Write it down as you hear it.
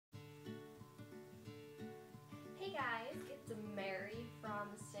guys, it's Mary from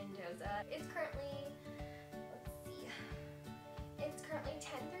Sendoza. It's currently, let's see, it's currently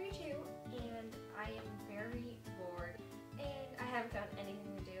 10:32 and I am very bored and I haven't found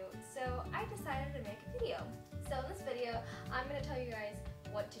anything to do, so I decided to make a video. So in this video, I'm going to tell you guys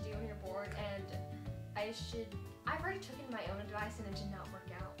what to do when you're bored, and I've already taken my own advice and it did not work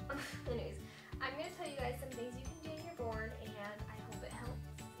out. Anyways, I'm going to tell you guys some things you can do when you're bored, and I hope it helps.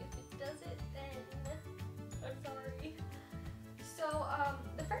 If it doesn't, then I'm sorry. So,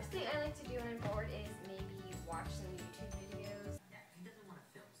 the first thing I like to do when I'm bored is maybe watch some YouTube videos. Yeah, he doesn't want to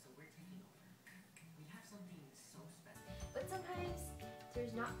film, so we're taking over. We have something so special. But sometimes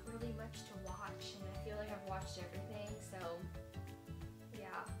there's not really much to watch, and I feel like I've watched everything, so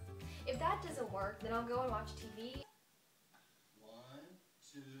yeah. If that doesn't work, then I'll go and watch TV. 1,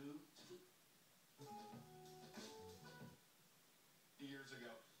 2, 3. Years ago,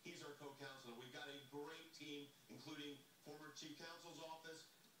 he's our co-counselor. We've got a great team, including former chief counsel's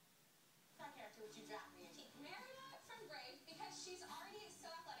office. That character would you draft me into? Marriott from Brave, because she's already so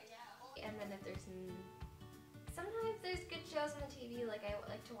athletic now. And then if there's sometimes there's good shows on the TV, like I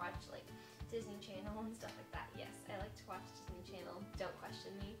like to watch like Disney Channel and stuff like that. Yes, I like to watch Disney Channel. Don't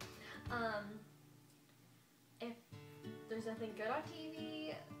question me. If there's nothing good on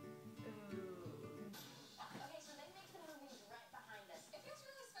TV, Okay, so they make the movies right behind us. It feels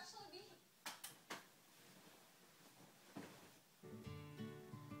really special to be here.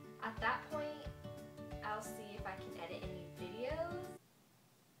 At that point, I'll see if I can edit any videos.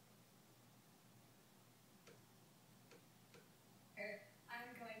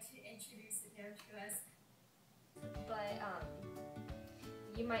 I'm going to introduce the video to us. But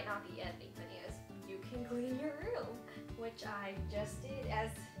you might not be editing videos. You can clean your room, which I just did,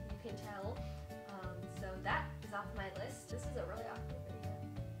 as you can tell. So that is off my list. This is a really awkward video.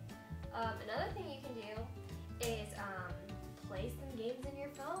 Another thing you can do is play some games in your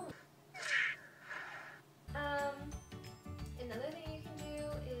phone. Another thing you can do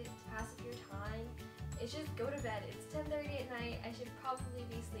is to pass up your time is just go to bed. It's 10:30 at night. I should probably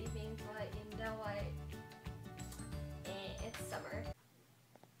be sleeping, but you know what? It's summer.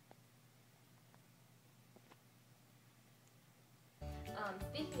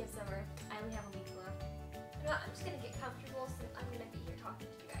 Speaking of summer, I only have a week left. I'm just gonna get comfortable, so I'm gonna be here talking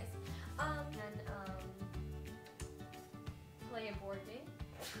to you guys. And play a board game.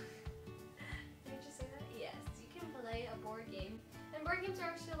 Did I just say that? Yes, you can play a board game. And board games are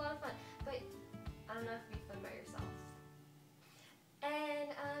actually a lot of fun, but I don't know if it'd be fun by yourself.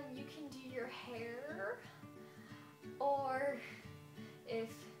 And you can do your hair, or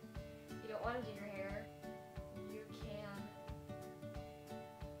if you don't want to do your hair, you can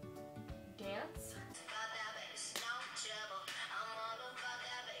dance.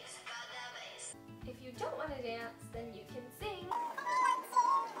 If you don't want to dance, then you can sing.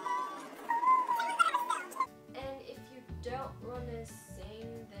 And if you don't want to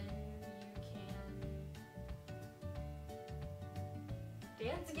sing, then you can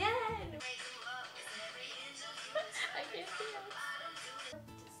dance again. I can't dance. What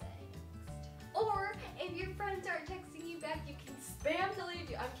to say next? Or if your friends aren't texting you back, you can spam till they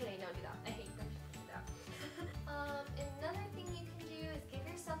do. I'm kidding, don't do that. I hate them who do that. Another thing you can do is give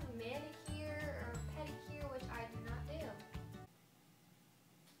yourself a manicure or a pedicure, which I do not do.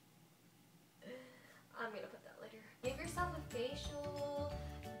 I'm gonna put that later. Give yourself a facial,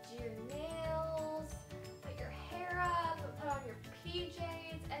 do your nails, put your hair up, put on your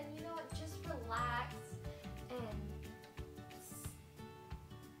PJs, and you know what, just relax and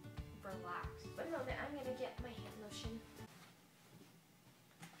relax. But no, then I'm gonna get my hand lotion.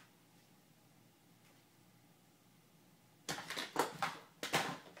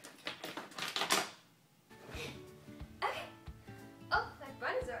 Okay. Oh, my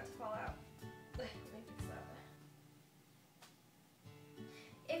bun is about to fall out. Let me fix that.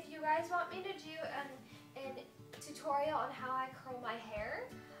 If you guys want me to do an tutorial on how I curl my hair,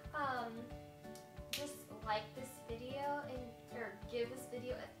 just like this video or give this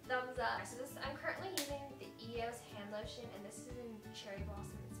video a thumbs up. So I'm currently using the EOS hand lotion, and this is in Cherry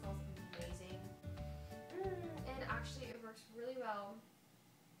Blossom. It smells amazing. And actually it works really well.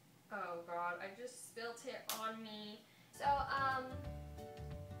 Oh god, I just spilt it on me. So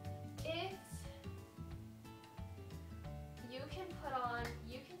if you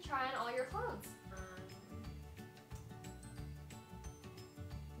can try on all your clothes.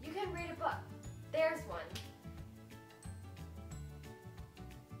 You can read a book. There's one.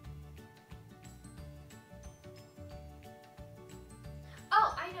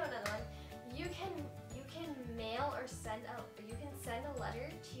 Oh, I know another one. You can mail or send a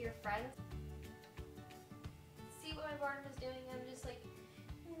letter to your friends. See what my boredom is doing. I'm just like,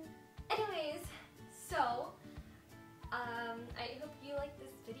 anyways, so, I hope you like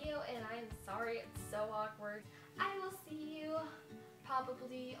this video, and I'm sorry it's so awkward. I will see you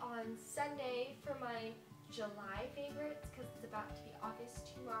probably on Sunday for my July favorites, because it's about to be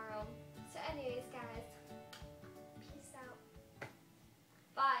August tomorrow. So anyways, guys,